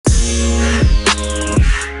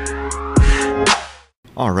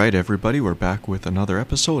Alright, everybody, we're back with another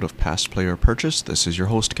episode of Past Player Purchase. This is your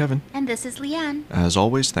host, Kevin. And this is Leanne. As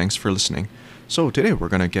always, thanks for listening. So, today we're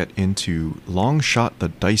going to get into Long Shot the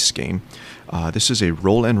Dice game. This is a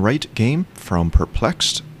roll and write game from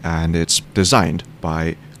Perplexed, and it's designed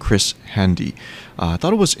by Chris Handy. I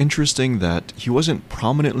thought it was interesting that he wasn't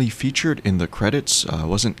prominently featured in the credits,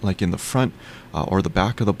 wasn't like in the front or the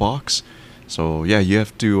back of the box. So yeah, you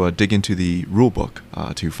have to dig into the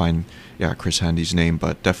rulebook to find Chris Handy's name,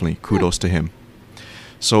 but definitely kudos to him.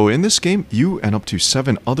 So in this game, you and up to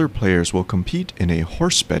 7 other players will compete in a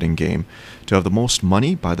horse betting game to have the most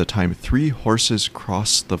money by the time 3 horses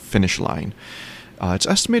cross the finish line. It's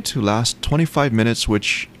estimated to last 25 minutes,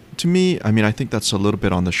 which to me, I think that's a little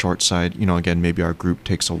bit on the short side. You know, again, maybe our group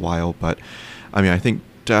takes a while, but I think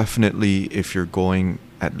definitely if you're going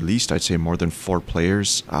at least, I'd say more than 4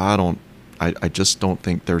 players, I just don't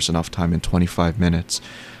think there's enough time in 25 minutes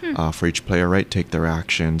for each player, right? Take their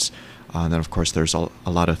actions. And then, of course, there's a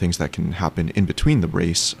lot of things that can happen in between the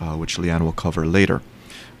race, which Leanne will cover later.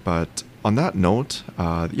 But on that note,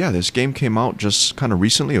 this game came out just kind of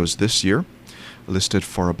recently. It was this year, listed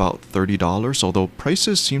for about $30, although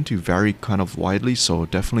prices seem to vary kind of widely, so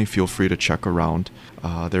definitely feel free to check around.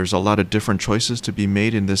 There's a lot of different choices to be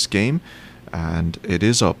made in this game, and it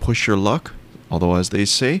is a push your luck. Although, as they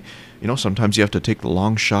say, sometimes you have to take the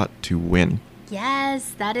long shot to win.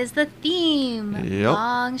 Yes, that is the theme. Yep.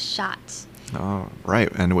 Long shot. All right,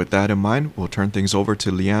 and with that in mind, we'll turn things over to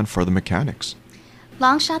Leanne for the mechanics.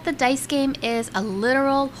 Long Shot the Dice game is a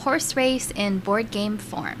literal horse race in board game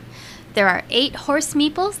form. There are 8 horse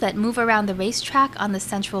meeples that move around the racetrack on the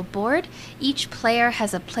central board. Each player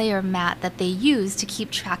has a player mat that they use to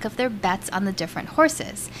keep track of their bets on the different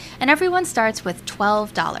horses, and everyone starts with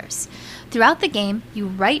 $12. Throughout the game, you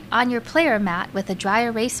write on your player mat with a dry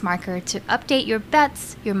erase marker to update your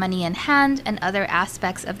bets, your money in hand, and other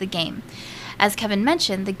aspects of the game. As Kevin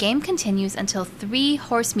mentioned, the game continues until 3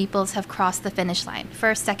 horse meeples have crossed the finish line,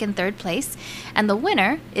 first, second, third place, and the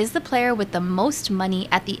winner is the player with the most money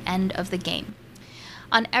at the end of the game.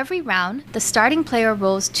 On every round, the starting player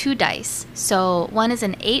rolls 2 dice, so one is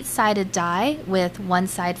an 8-sided die with 1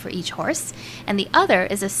 side for each horse, and the other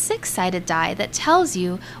is a 6-sided die that tells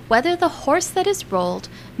you whether the horse that is rolled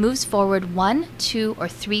moves forward 1, 2, or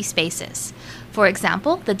 3 spaces. For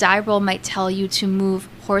example, the die roll might tell you to move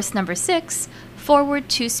horse number 6 forward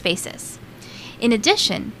 2 spaces. In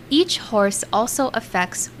addition, each horse also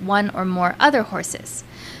affects 1 or more other horses.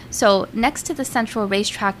 So next to the central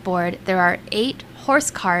racetrack board, there are 8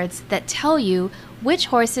 horse cards that tell you which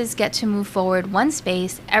horses get to move forward 1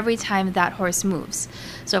 space every time that horse moves.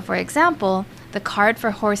 So for example, the card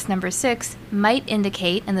for horse number 6 might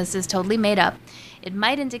indicate, and this is totally made up, it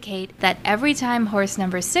might indicate that every time horse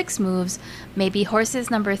number 6 moves, maybe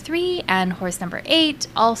horses number 3 and horse number 8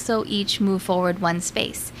 also each move forward 1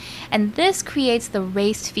 space. And this creates the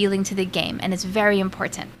raced feeling to the game, and it's very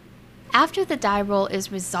important. After the die roll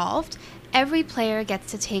is resolved, every player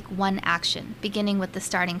gets to take 1 action, beginning with the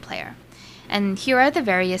starting player. And here are the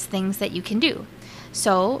various things that you can do.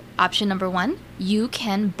 So, option number 1, you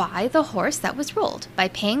can buy the horse that was rolled by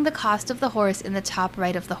paying the cost of the horse in the top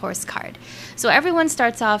right of the horse card. So everyone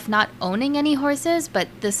starts off not owning any horses, but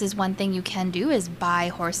this is one thing you can do is buy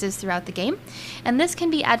horses throughout the game. And this can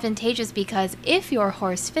be advantageous because if your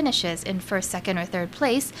horse finishes in first, second, or third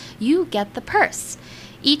place, you get the purse.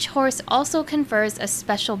 Each horse also confers a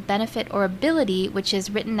special benefit or ability which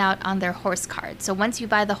is written out on their horse card. So once you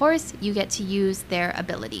buy the horse, you get to use their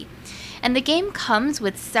ability. And the game comes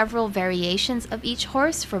with several variations of each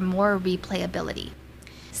horse for more replayability.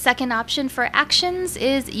 Second option for actions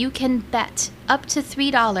is you can bet up to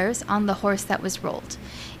 $3 on the horse that was rolled.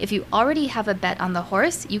 If you already have a bet on the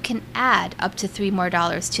horse, you can add up to $3 more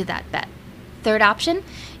to that bet. Third option,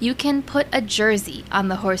 you can put a jersey on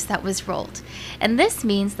the horse that was rolled. And this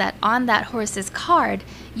means that on that horse's card,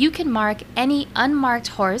 you can mark any unmarked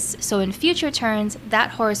horse, so in future turns,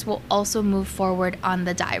 that horse will also move forward on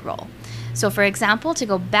the die roll. So for example, to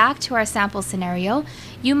go back to our sample scenario,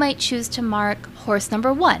 you might choose to mark horse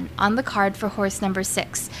number 1 on the card for horse number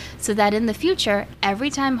 6, so that in the future,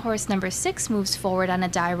 every time horse number 6 moves forward on a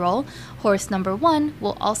die roll, horse number 1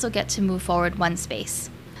 will also get to move forward 1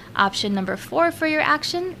 space. Option number 4 for your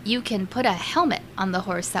action, you can put a helmet on the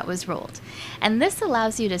horse that was rolled. And this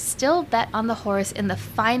allows you to still bet on the horse in the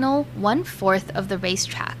final 1/4 of the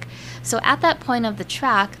racetrack. So at that point of the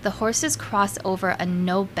track, the horses cross over a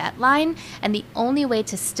no bet line, and the only way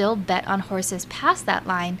to still bet on horses past that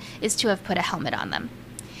line is to have put a helmet on them.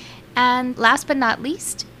 And last but not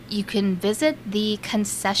least, you can visit the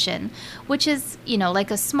concession, which is,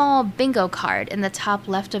 like a small bingo card in the top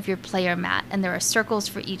left of your player mat, and there are circles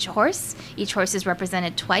for each horse. Each horse is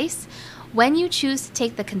represented twice. When you choose to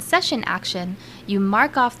take the concession action, you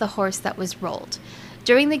mark off the horse that was rolled.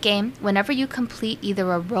 During the game, whenever you complete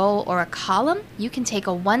either a row or a column, you can take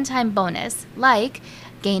a one-time bonus, like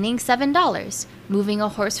gaining $7, moving a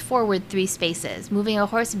horse forward 3 spaces, moving a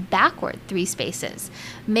horse backward 3 spaces,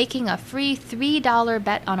 making a free $3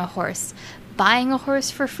 bet on a horse, buying a horse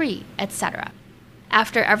for free, etc.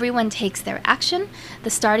 After everyone takes their action, the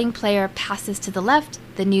starting player passes to the left,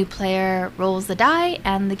 the new player rolls the die,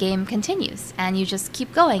 and the game continues. And you just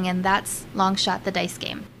keep going, and that's Long Shot the Dice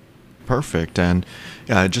Game. Perfect. And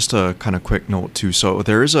just a kind of quick note too. So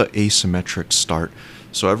there is a asymmetric start.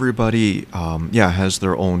 So everybody, has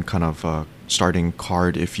their own kind of starting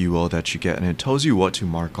card, if you will, that you get, and it tells you what to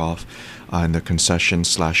mark off in the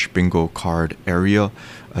concession/bingo card area,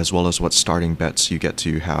 as well as what starting bets you get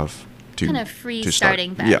to have. Kind of free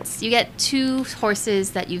starting bets. Yeah. You get 2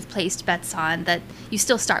 horses that you've placed bets on that you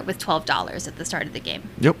still start with $12 at the start of the game.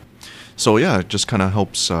 Yep. So it just kind of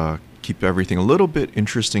helps keep everything a little bit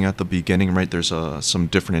interesting at the beginning, right? There's some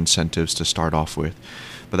different incentives to start off with.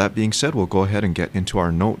 But that being said, we'll go ahead and get into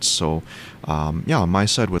our notes. So, on my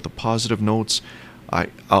side with the positive notes,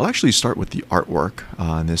 I'll actually start with the artwork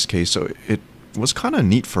in this case. So it was kind of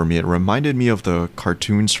neat for me. It reminded me of the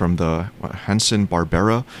cartoons from the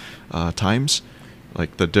Hanna-Barbera times,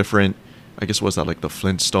 like the different, I guess, was that like the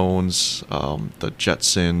Flintstones, the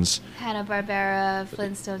Jetsons? Hanna-Barbera,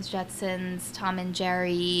 Flintstones, Jetsons, Tom and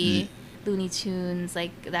Jerry, Looney Tunes,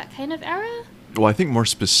 like that kind of era? Well, I think more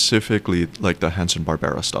specifically like the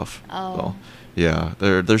Hanna-Barbera stuff. Oh. So, yeah,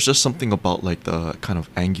 there's just something about like the kind of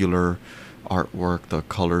angular artwork, the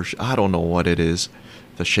colors. I don't know what it is.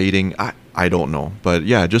 The shading, I don't know. But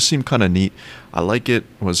yeah, it just seemed kind of neat. I like it.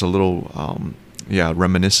 It was a little,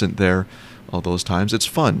 reminiscent there of those times. It's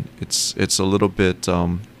fun. It's a little bit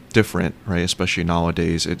different, right? Especially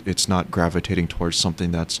nowadays. It's not gravitating towards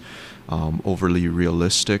something that's overly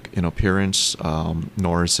realistic in appearance,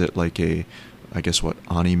 nor is it like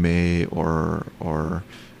anime or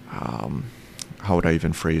how would I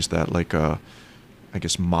even phrase that? Like a, I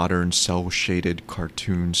guess, modern cel-shaded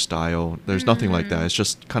cartoon style. There's nothing like that. It's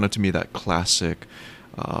just kind of, to me, that classic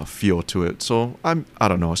feel to it. So I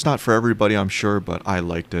don't know. It's not for everybody, I'm sure, but I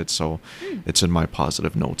liked it, so it's in my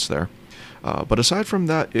positive notes there. But aside from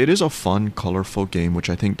that, it is a fun, colorful game, which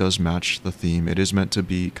I think does match the theme. It is meant to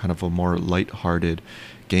be kind of a more light-hearted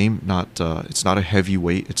game. It's not a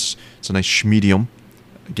heavyweight. It's a nice medium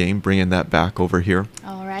game, bringing that back over here.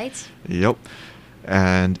 All right. Yep.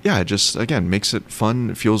 And it just, again, makes it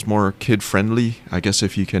fun. It feels more kid-friendly, I guess,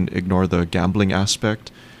 if you can ignore the gambling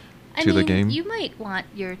aspect to the game. You might want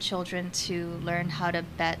your children to learn how to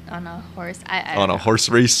bet on a horse. On a horse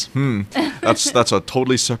race? That's a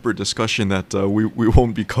totally separate discussion that we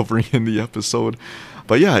won't be covering in the episode.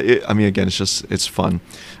 But again, it's fun.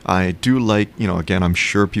 I do like, again, I'm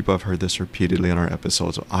sure people have heard this repeatedly in our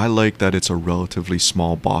episodes. I like that it's a relatively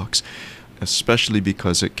small box, especially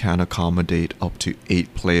because it can accommodate up to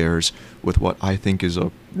 8 players with what I think is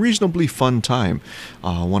a reasonably fun time.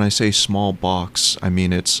 When I say small box, I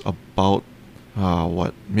mean it's about,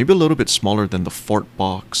 maybe a little bit smaller than the Fort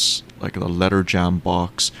box, like the Letter Jam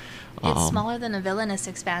box. It's smaller than a Villainous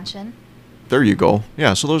expansion. There you go.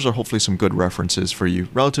 Yeah, so those are hopefully some good references for you.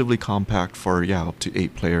 Relatively compact for, up to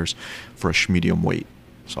 8 players for a medium weight.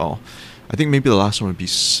 So I think maybe the last one would be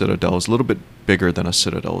Citadel's, a little bit bigger than a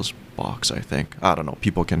Citadel's box, I think. I don't know.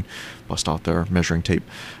 People can bust out their measuring tape.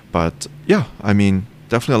 But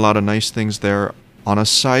definitely a lot of nice things there. On a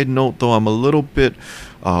side note, though, I'm a little bit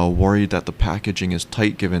worried that the packaging is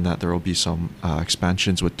tight, given that there will be some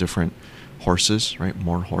expansions with different horses, right?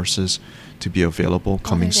 More horses to be available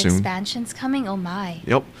coming soon. Expansions coming? Oh my.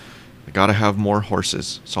 Yep. I gotta have more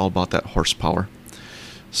horses. It's all about that horsepower.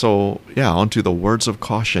 So, on to the words of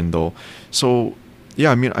caution, though. So,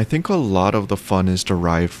 I think a lot of the fun is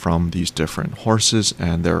derived from these different horses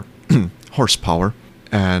and their horsepower.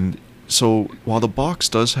 And so, while the box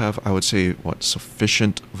does have, I would say,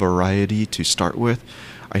 sufficient variety to start with,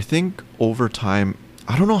 I think over time,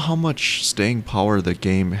 I don't know how much staying power the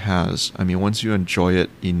game has. I mean, once you enjoy it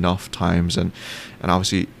enough times, and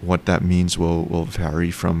obviously what that means will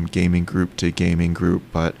vary from gaming group to gaming group,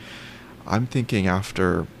 but I'm thinking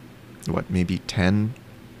after, maybe 10,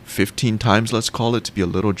 15 times, let's call it, to be a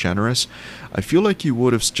little generous, I feel like you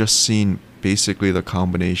would have just seen basically the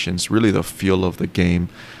combinations, really the feel of the game.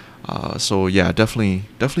 So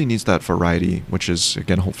definitely needs that variety, which is,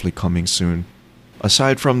 again, hopefully coming soon.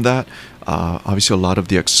 aside from that, obviously a lot of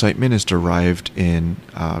the excitement is derived in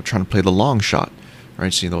trying to play the long shot,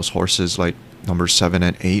 right? See those horses like number 7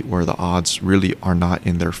 and 8 where the odds really are not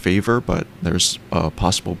in their favor, but there's a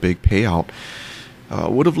possible big payout.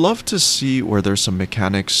 Would have loved to see where there's some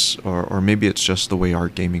mechanics, or maybe it's just the way our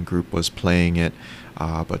gaming group was playing it,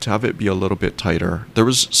 but to have it be a little bit tighter. There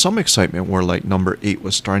was some excitement where like number 8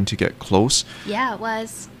 was starting to get close. Yeah, it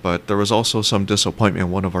was. But there was also some disappointment.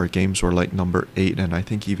 One of our games where like number 8 and I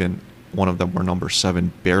think even one of them where number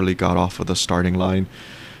 7 barely got off of the starting line.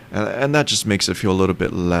 And that just makes it feel a little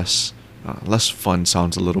bit less fun.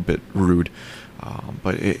 Sounds a little bit rude.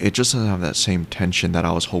 But it just doesn't have that same tension that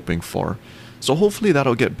I was hoping for. So hopefully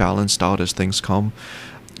that'll get balanced out as things come.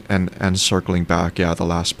 And circling back, yeah, the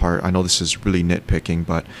last part, I know this is really nitpicking,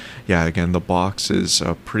 but yeah, again, the box is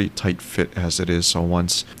a pretty tight fit as it is. So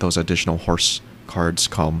once those additional horse cards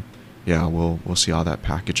come, yeah, we'll see how that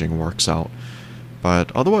packaging works out.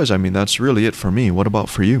 But otherwise, I mean, that's really it for me. What about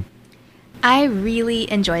for you? I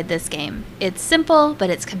really enjoyed this game. It's simple, but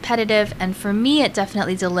it's competitive, and for me, it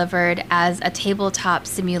definitely delivered as a tabletop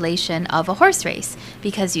simulation of a horse race,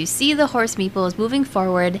 because you see the horse meeples moving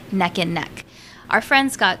forward neck and neck. Our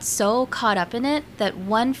friends got so caught up in it that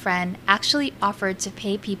one friend actually offered to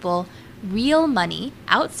pay people real money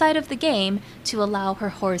outside of the game to allow her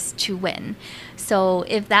horse to win. So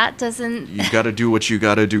if that doesn't... You gotta do what you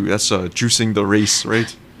gotta do. That's juicing the race,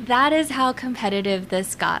 right? That is how competitive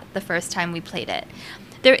this got the first time we played it.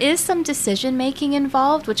 There is some decision making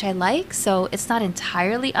involved, which I like, so it's not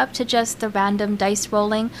entirely up to just the random dice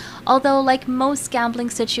rolling, although like most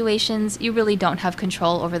gambling situations, you really don't have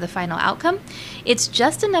control over the final outcome. It's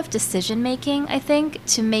just enough decision making, I think,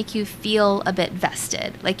 to make you feel a bit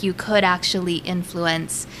vested, like you could actually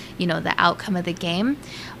influence, the outcome of the game.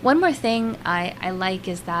 One more thing I like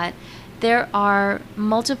is that there are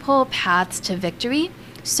multiple paths to victory.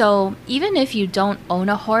 So even if you don't own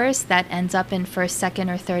a horse that ends up in first, second,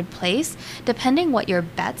 or third place, depending what your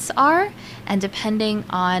bets are, and depending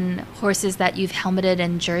on horses that you've helmeted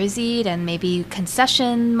and jerseyed, and maybe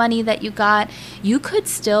concession money that you got, you could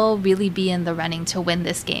still really be in the running to win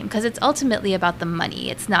this game, because it's ultimately about the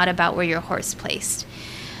money. It's not about where your horse placed.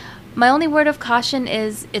 My only word of caution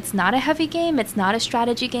is it's not a heavy game, it's not a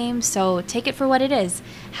strategy game, so take it for what it is.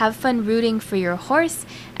 Have fun rooting for your horse,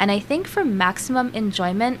 and I think for maximum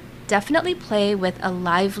enjoyment, definitely play with a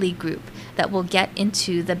lively group that will get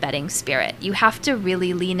into the betting spirit. You have to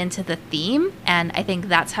really lean into the theme, and I think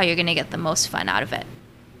that's how you're going to get the most fun out of it.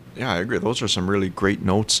 Yeah, I agree. Those are some really great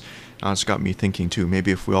notes. It's got me thinking too.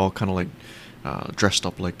 Maybe if we all kind of like dressed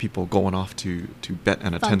up like people going off to bet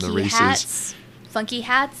and attend the races. Funky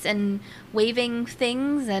hats and waving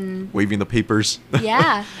things and... Waving the papers.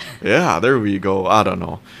 Yeah. Yeah, there we go. I don't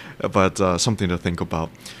know. But something to think about.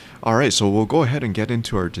 All right, so we'll go ahead and get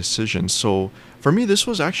into our decision. So for me, this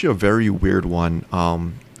was actually a very weird one.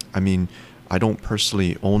 I mean, I don't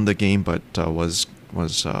personally own the game, but was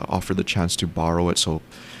offered the chance to borrow it. So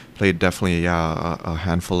played definitely, a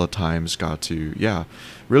handful of times. Got to,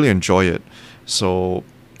 really enjoy it. So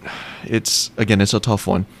it's a tough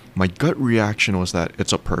one. My gut reaction was that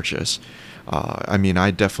it's a purchase. I mean,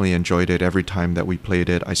 I definitely enjoyed it every time that we played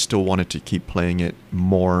it. I still wanted to keep playing it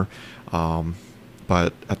more.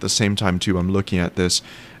 But at the same time, too, I'm looking at this,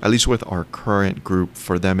 at least with our current group,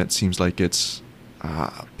 for them, it seems like it's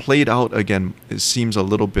played out again. It seems a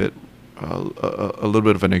little bit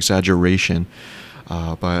of an exaggeration.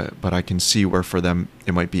 But I can see where for them,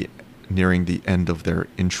 it might be nearing the end of their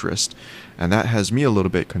interest. And that has me a little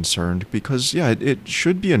bit concerned because, it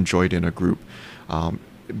should be enjoyed in a group.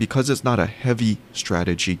 Because it's not a heavy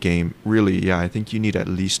strategy game, really, I think you need at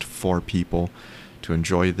least 4 people to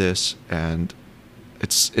enjoy this. And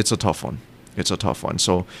it's a tough one. It's a tough one.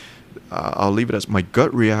 So I'll leave it as my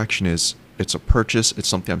gut reaction is it's a purchase. It's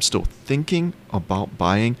something I'm still thinking about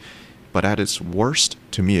buying. But at its worst,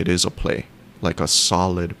 to me, it is a play. Like a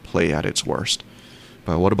solid play at its worst.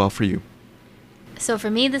 But what about for you? So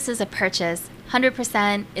for me, this is a purchase.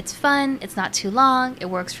 100%. It's fun. It's not too long.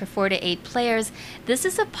 It works for 4 to 8 players. This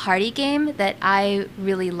is a party game that I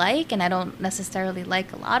really like, and I don't necessarily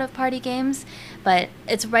like a lot of party games, but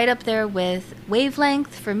it's right up there with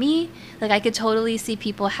Wavelength for me. Like, I could totally see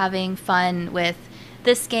people having fun with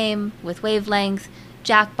this game, with Wavelength,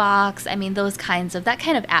 Jackbox, I mean, that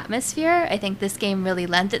kind of atmosphere, I think this game really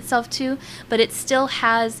lends itself to, but it's still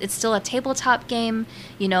a tabletop game,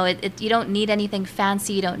 you don't need anything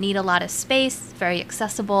fancy, you don't need a lot of space, it's very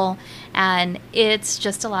accessible, and it's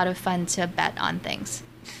just a lot of fun to bet on things.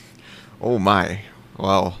 Oh my,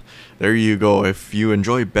 well, there you go. If you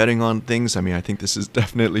enjoy betting on things, I mean, I think this is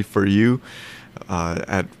definitely for you.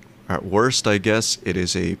 At worst, I guess it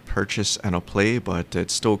is a purchase and a play, but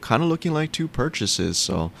it's still kind of looking like two purchases.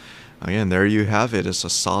 So, again, there you have it. It's a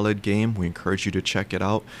solid game. We encourage you to check it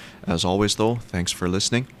out. As always, though, thanks for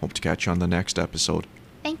listening. Hope to catch you on the next episode.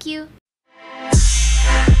 Thank you.